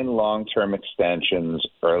sign long-term extensions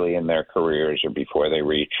early in their careers or before they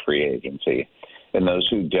reach free agency and those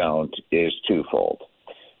who don't is twofold.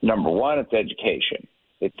 Number one, it's education.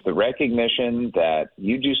 It's the recognition that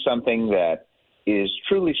you do something that is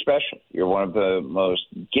truly special. You're one of the most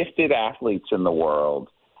gifted athletes in the world,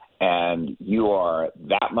 and you are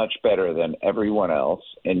that much better than everyone else,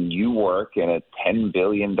 and you work in a $10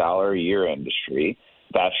 billion a year industry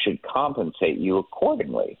that should compensate you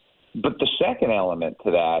accordingly. But the second element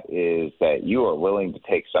to that is that you are willing to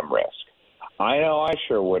take some risk. I know I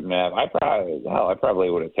sure wouldn't have. I probably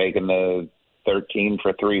would have taken the 13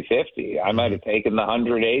 for 350. I might have taken the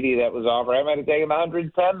 180 that was offered. I might have taken the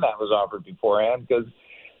 110 that was offered beforehand because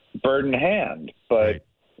bird in hand. But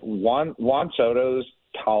Juan Soto's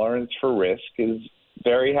tolerance for risk is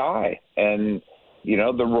very high. And,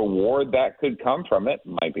 the reward that could come from it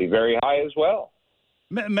might be very high as well.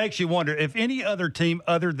 Makes you wonder if any other team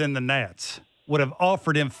other than the Nats would have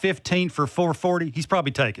offered him 15 for 440, he's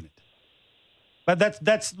probably taken it. But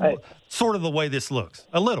that's sort of the way this looks,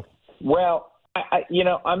 a little. Well,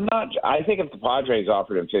 I'm not. I think if the Padres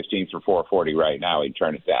offered him 15 for 440 right now, he'd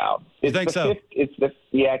turn it down. You think so?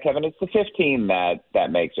 Kevin. It's the 15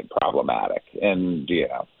 that makes it problematic, and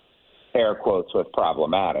air quotes with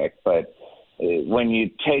problematic. But when you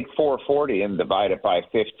take 440 and divide it by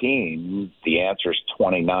 15, the answer is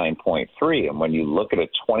 29.3. And when you look at a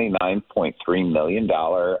 $29.3 million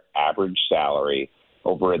average salary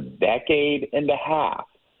over a decade and a half,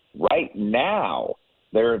 right now,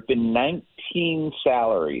 there have been 19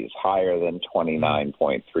 salaries higher than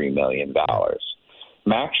 $29.3 million.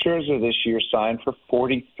 Max Scherzer this year signed for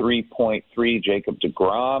 $43.3. Jacob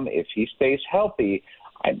deGrom, if he stays healthy,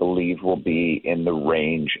 I believe will be in the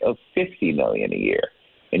range of $50 million a year.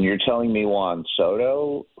 And you're telling me Juan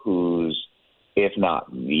Soto, who's, if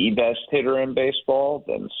not the best hitter in baseball,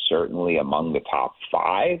 then certainly among the top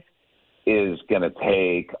 5, is going to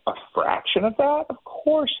take a fraction of that? Of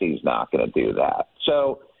course he's not going to do that.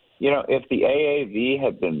 So, if the AAV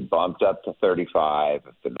had been bumped up to 35,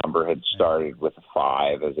 if the number had started with a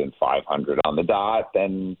 5, as in 500 on the dot,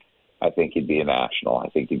 then I think he'd be a National. I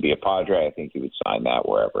think he'd be a Padre. I think he would sign that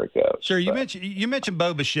wherever it goes. Sure. You mentioned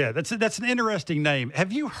Bo Bichette. That's an interesting name.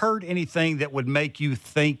 Have you heard anything that would make you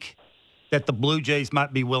think that the Blue Jays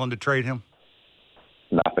might be willing to trade him?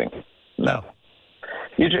 Nothing. No.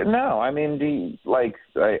 No. I mean,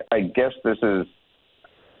 I guess this is,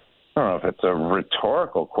 I don't know if it's a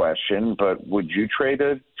rhetorical question, but would you trade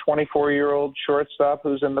a 24-year-old shortstop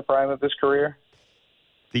who's in the prime of his career?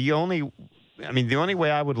 The only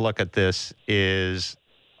way I would look at this is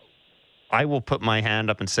I will put my hand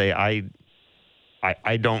up and say I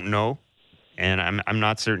don't know, and I'm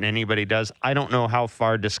not certain anybody does. I don't know how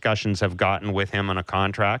far discussions have gotten with him on a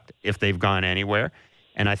contract, if they've gone anywhere.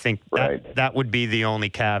 And I think that would be the only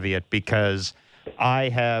caveat, because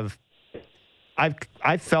I've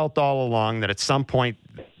felt all along that at some point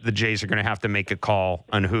the Jays are going to have to make a call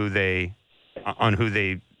on who they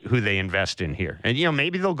invest in here. And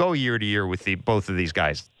maybe they'll go year to year with both of these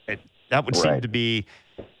guys. That would seem to be,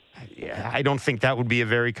 I don't think that would be a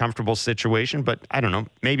very comfortable situation, but I don't know,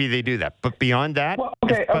 maybe they do that. But beyond that,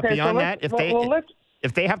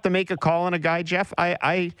 if they have to make a call on a guy, Jeff,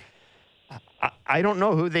 I don't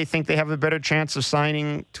know who they think they have a better chance of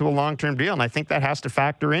signing to a long-term deal, and I think that has to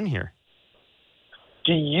factor in here.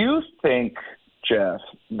 Do you think, Jeff,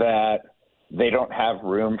 that they don't have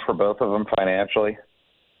room for both of them financially?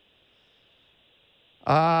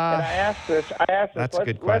 And I ask this. That's a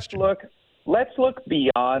good question. Let's look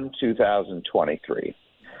beyond 2023,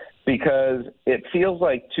 because it feels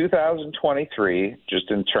like 2023, just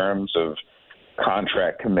in terms of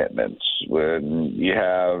contract commitments, when you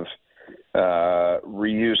have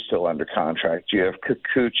Ryu still under contract, you have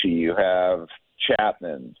Kikuchi, you have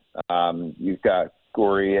Chapman, you've got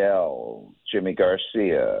Gurriel, Jimmy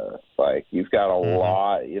Garcia, you've got a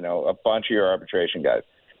lot, a bunch of your arbitration guys.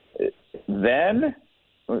 Then,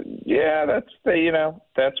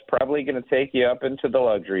 that's probably going to take you up into the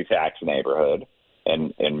luxury tax neighborhood,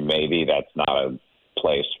 and maybe that's not a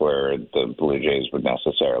place where the Blue Jays would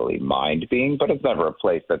necessarily mind being, but it's never a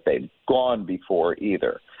place that they've gone before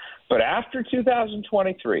either. But after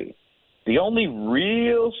 2023, the only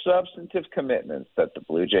real substantive commitments that the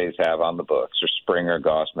Blue Jays have on the books are Springer,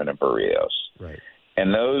 Gausman, and Barrios. Right.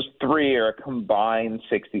 And those 3 are a combined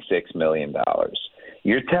 $66 million.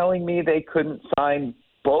 You're telling me they couldn't sign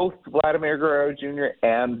both Vladimir Guerrero Jr.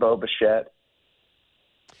 and Bo Bichette?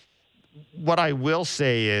 What I will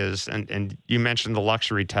say is, and you mentioned the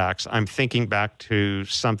luxury tax, I'm thinking back to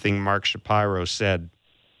something Mark Shapiro said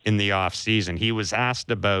in the offseason. He was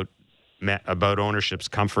asked about ownership's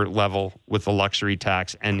comfort level with the luxury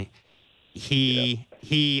tax, and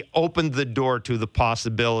he opened the door to the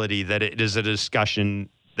possibility that it is a discussion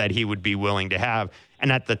that he would be willing to have.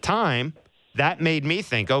 And at the time, that made me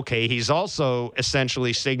think, okay, he's also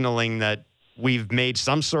essentially signaling that we've made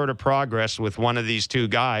some sort of progress with one of these two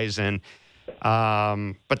guys, and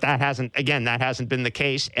but that hasn't been the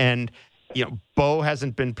case. And Bo has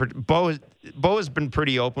been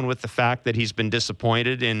pretty open with the fact that he's been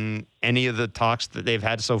disappointed in any of the talks that they've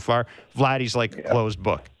had so far. Vladdy's like a closed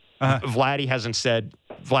book. Vladdy hasn't said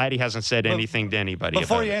Vladdy hasn't said anything to anybody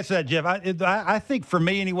Before about you it. answer that, Jeff, I think for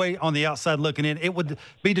me anyway, on the outside looking in, it would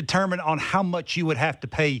be determined on how much you would have to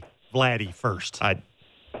pay Vladdy first.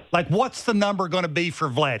 Like, what's the number going to be for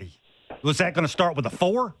Vladdy? Was that going to start with a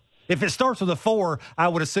 4? If it starts with a 4, I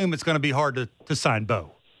would assume it's going to be hard to sign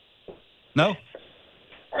Bo. No?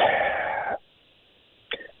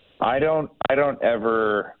 I don't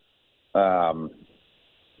ever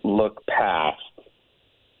look past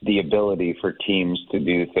the ability for teams to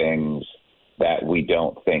do things that we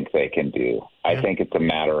don't think they can do. I think it's a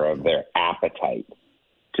matter of their appetite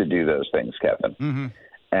to do those things, Kevin. Mm-hmm.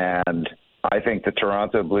 And I think the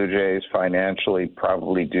Toronto Blue Jays financially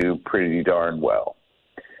probably do pretty darn well.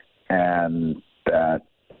 And that,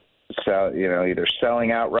 either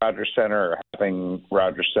selling out Rogers Center or having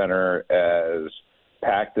Rogers Center as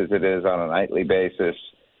packed as it is on a nightly basis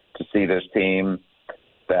to see this team,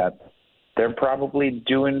 that they're probably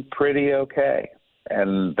doing pretty okay.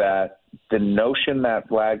 And that the notion that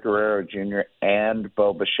Vlad Guerrero Jr. and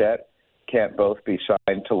Bo Bichette can't both be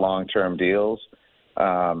signed to long-term deals,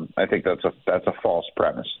 I think that's a false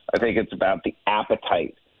premise. I think it's about the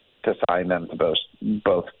appetite to sign them to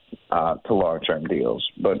both to long-term deals.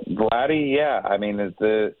 But Vladdy, yeah, I mean,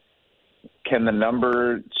 can the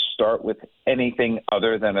number start with anything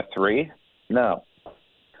other than a 3? No.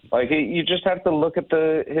 Like, you just have to look at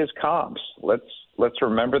his comps. Let's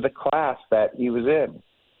remember the class that he was in.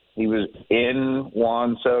 He was in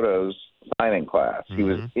Juan Soto's signing class. Mm-hmm. He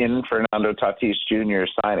was in Fernando Tatis Jr.'s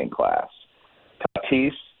signing class.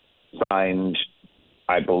 Tatis signed,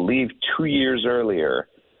 I believe, 2 years earlier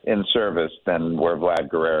in service than where Vlad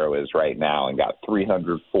Guerrero is right now and got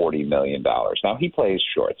 $340 million. Now, he plays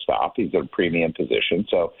shortstop. He's in a premium position,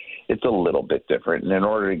 so it's a little bit different. And in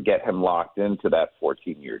order to get him locked into that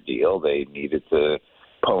 14-year deal, they needed to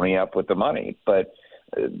pony up with the money. But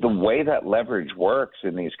the way that leverage works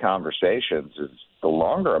in these conversations is the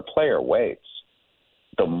longer a player waits,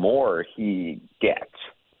 the more he gets.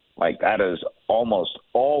 Like, that is almost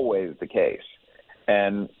always the case.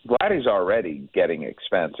 And Vladdy's already getting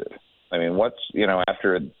expensive. I mean,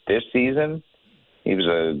 after this season, he was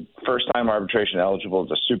a first-time arbitration eligible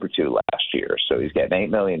as a Super 2 last year, so he's getting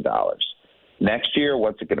 $8 million. Next year,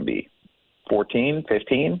 what's it going to be? 14,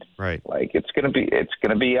 15? Right. Like, it's going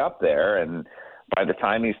to be up there, and by the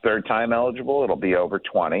time he's third-time eligible, it'll be over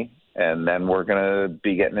 20, and then we're going to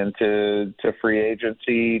be getting into free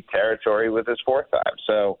agency territory with his fourth time.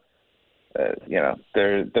 So,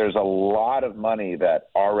 there's a lot of money that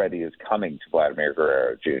already is coming to Vladimir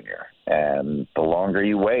Guerrero Jr. And the longer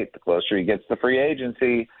you wait, the closer he gets to free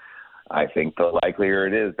agency, I think the likelier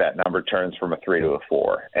it is that number turns from a 3 to a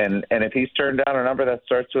 4. And if he's turned down a number that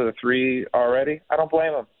starts with a 3 already, I don't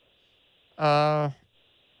blame him.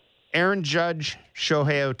 Aaron Judge,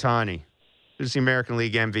 Shohei Ohtani. Who's the American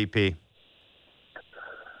League MVP?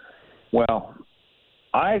 Well,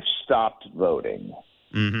 I've stopped voting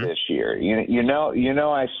this year. You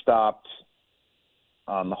know, I stopped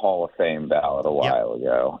on the Hall of Fame ballot a while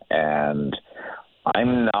ago, and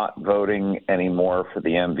I'm not voting anymore for the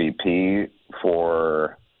MVP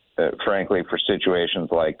frankly, for situations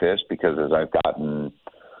like this, because as I've gotten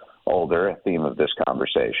older, a theme of this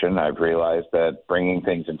conversation, I've realized that bringing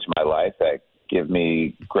things into my life that give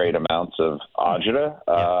me great amounts of agita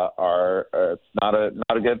are it's not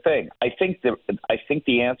a good thing. I think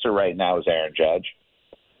the answer right now is Aaron Judge.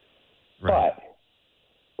 Right.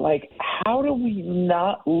 But, like, how do we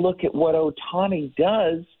not look at what Ohtani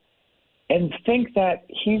does and think that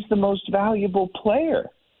he's the most valuable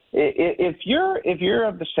player? If you're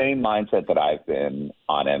of the same mindset that I've been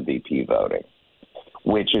on MVP voting,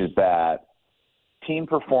 which is that team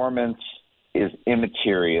performance is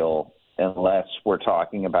immaterial unless we're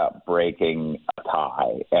talking about breaking a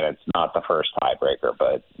tie, and it's not the first tiebreaker,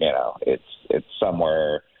 but it's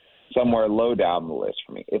somewhere low down the list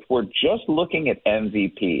for me. If we're just looking at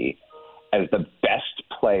MVP as the best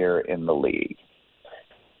player in the league,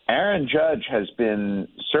 Aaron Judge has been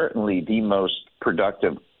certainly the most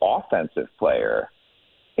productive offensive player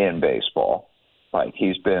in baseball. Like,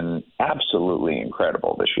 he's been absolutely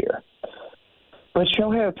incredible this year. But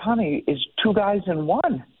Shohei Ohtani is 2 guys in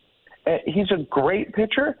 1. He's a great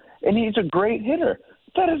pitcher, and he's a great hitter.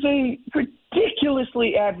 That is a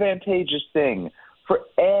ridiculously advantageous thing for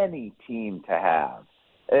any team to have,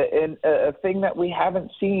 and a thing that we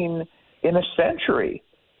haven't seen in a century.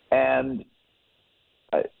 And,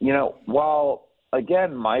 while,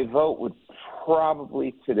 again, my vote would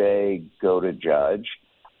probably today go to Judge,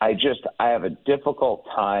 I have a difficult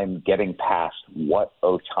time getting past what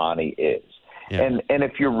Ohtani is. Yeah. And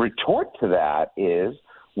if your retort to that is,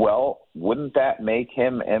 Well, wouldn't that make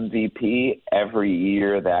him MVP every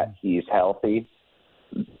year that he's healthy?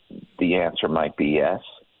 The answer might be yes.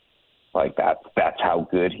 Like that's how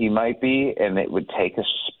good he might be, and it would take a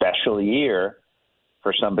special year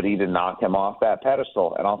for somebody to knock him off that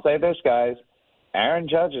pedestal. And I'll say this, guys, Aaron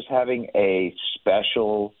Judge is having a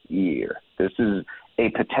special year. This is a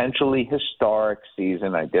potentially historic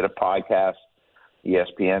season. I did a podcast,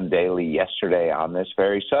 ESPN Daily, yesterday on this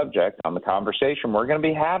very subject, on the conversation we're going to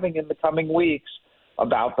be having in the coming weeks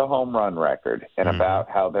about the home run record and about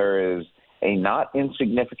how there is a not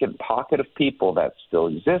insignificant pocket of people that still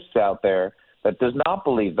exists out there that does not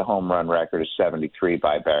believe the home run record is 73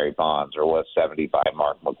 by Barry Bonds or was 70 by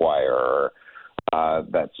Mark McGwire, or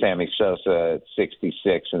that Sammy Sosa at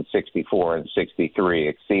 66 and 64 and 63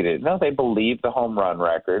 exceeded. No, they believe the home run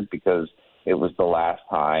record because it was the last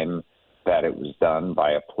time that it was done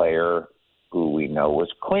by a player who we know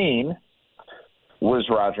was clean, was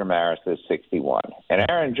Roger Maris's 61. And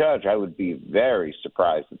Aaron Judge, I would be very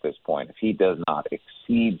surprised at this point if he does not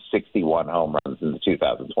exceed 61 home runs in the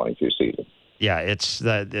 2022 season. Yeah, it's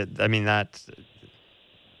that. I mean, that's,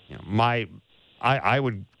 you know, I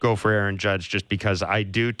would go for Aaron Judge just because I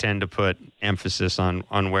do tend to put emphasis on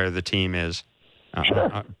where the team is.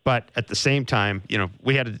 Sure. But at the same time, you know,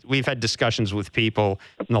 we've had discussions with people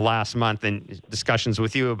in the last month and discussions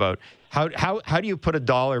with you about how do you put a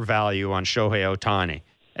dollar value on Shohei Ohtani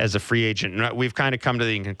as a free agent? And we've kind of come to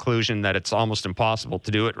the conclusion that it's almost impossible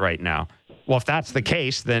to do it right now. Well, if that's the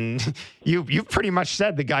case, then you've pretty much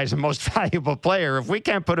said the guy's the most valuable player. If we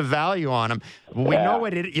can't put a value on him, we know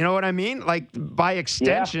what it. You know what I mean? Like, by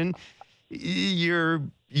extension,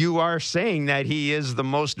 you are saying that he is the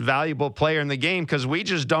most valuable player in the game because we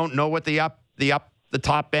just don't know what the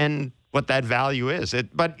top end, what that value is.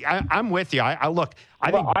 But I'm with you. I will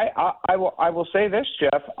say this,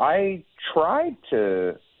 Jeff. I tried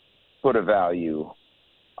to put a value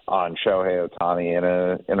on Shohei Ohtani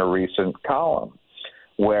in a recent column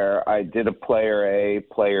where I did a player A,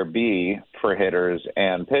 player B for hitters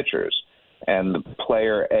and pitchers. And the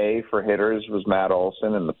player A for hitters was Matt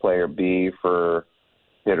Olson, and the player B for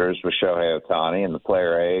hitters was Shohei Ohtani, and the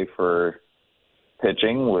player A for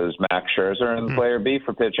pitching was Max Scherzer, and the player B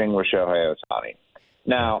for pitching was Shohei Ohtani.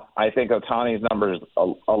 Now, I think Ohtani's numbers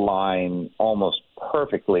align almost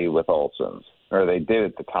perfectly with Olson's, or they did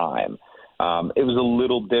at the time. It was a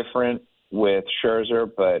little different with Scherzer,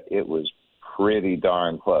 but it was pretty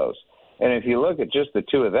darn close. And if you look at just the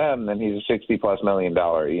two of them, then he's a $60+ million,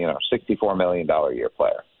 $64 million a year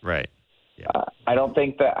player. Right. Yeah. I don't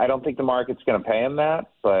think the market's going to pay him that,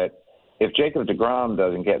 but if Jacob deGrom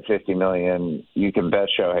doesn't get $50 million, you can bet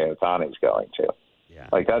Shohei Ohtani's going to. Yeah.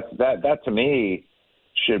 Like that to me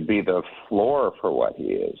should be the floor for what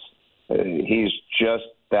he is. He's just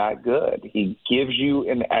that good. He gives you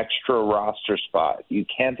an extra roster spot. You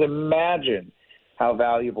can't imagine how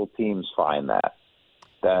valuable teams find that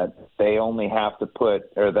they only have to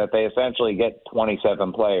or that they essentially get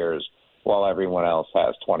 27 players while everyone else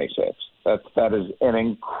has 26. That is an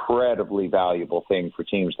incredibly valuable thing for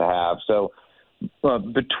teams to have. So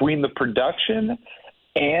between the production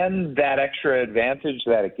and that extra advantage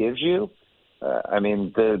that it gives you,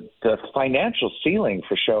 the financial ceiling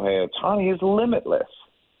for Shohei Ohtani is limitless.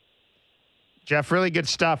 Jeff, really good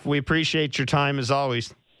stuff. We appreciate your time as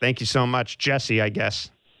always. Thank you so much. Jesse, I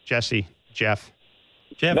guess. Jeff. Jeffy.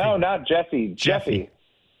 No, not Jesse. Jeffy.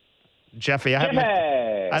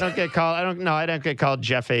 I don't get called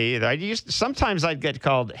Jeffy either. Sometimes I'd get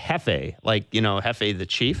called Hefe, like, Hefe the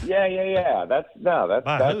Chief. Yeah. That's not.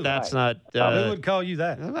 Who would call you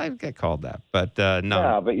that? I'd get called that, but no.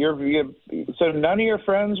 No, but so none of your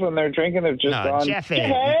friends when they're drinking have just gone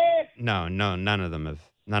Jeffy. No, none of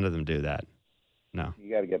them do that. No.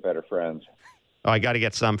 You got to get better friends. Oh, I got to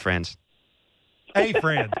get some friends. A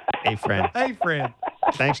friend. A friend. Hey, friend.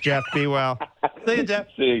 Thanks, Jeff. Be well. See you, Jeff.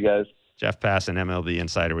 See you guys. Jeff Passan, MLB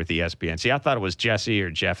Insider with ESPN. See, I thought it was Jesse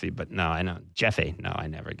or Jeffy, but no, I know Jeffy. No, I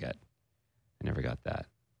never got that.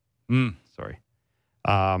 Sorry.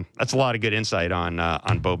 That's a lot of good insight on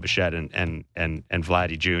Bo Bichette and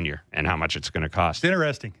Vladdy Jr. and how much it's going to cost. It's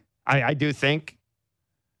interesting. I do think.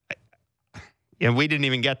 And we didn't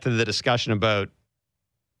even get to the discussion about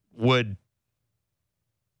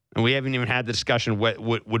and we haven't even had the discussion,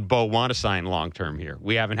 would Bo want to sign long-term here?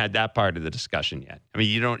 We haven't had that part of the discussion yet. I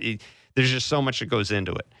mean, there's just so much that goes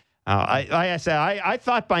into it. I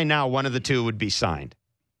thought by now one of the two would be signed.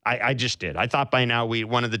 I just did. I thought by now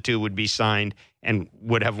one of the two would be signed and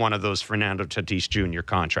would have one of those Fernando Tatis Jr.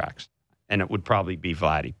 contracts. And it would probably be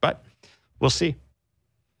Vladdy. But we'll see.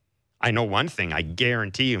 I know one thing. I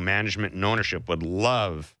guarantee you management and ownership would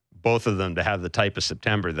love both of them to have the type of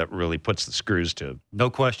September that really puts the screws to No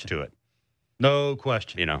question. it. No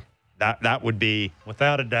question. You know, that would be,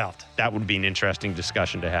 Without a doubt. that would be an interesting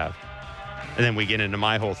discussion to have. And then we get into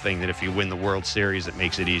my whole thing that if you win the World Series, it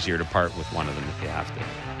makes it easier to part with one of them if you have to.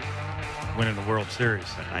 Winning the World Series.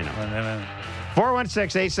 I know.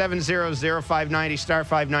 416-870-0590, star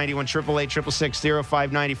 591,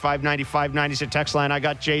 888-666-0590, 590 is the text line. I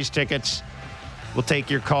got Jays tickets. We'll take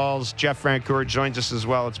your calls. Jeff Francoeur joins us as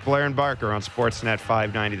well. It's Blair and Barker on Sportsnet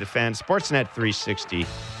 590 The Fan, Sportsnet 360,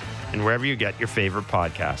 and wherever you get your favorite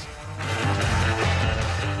podcast.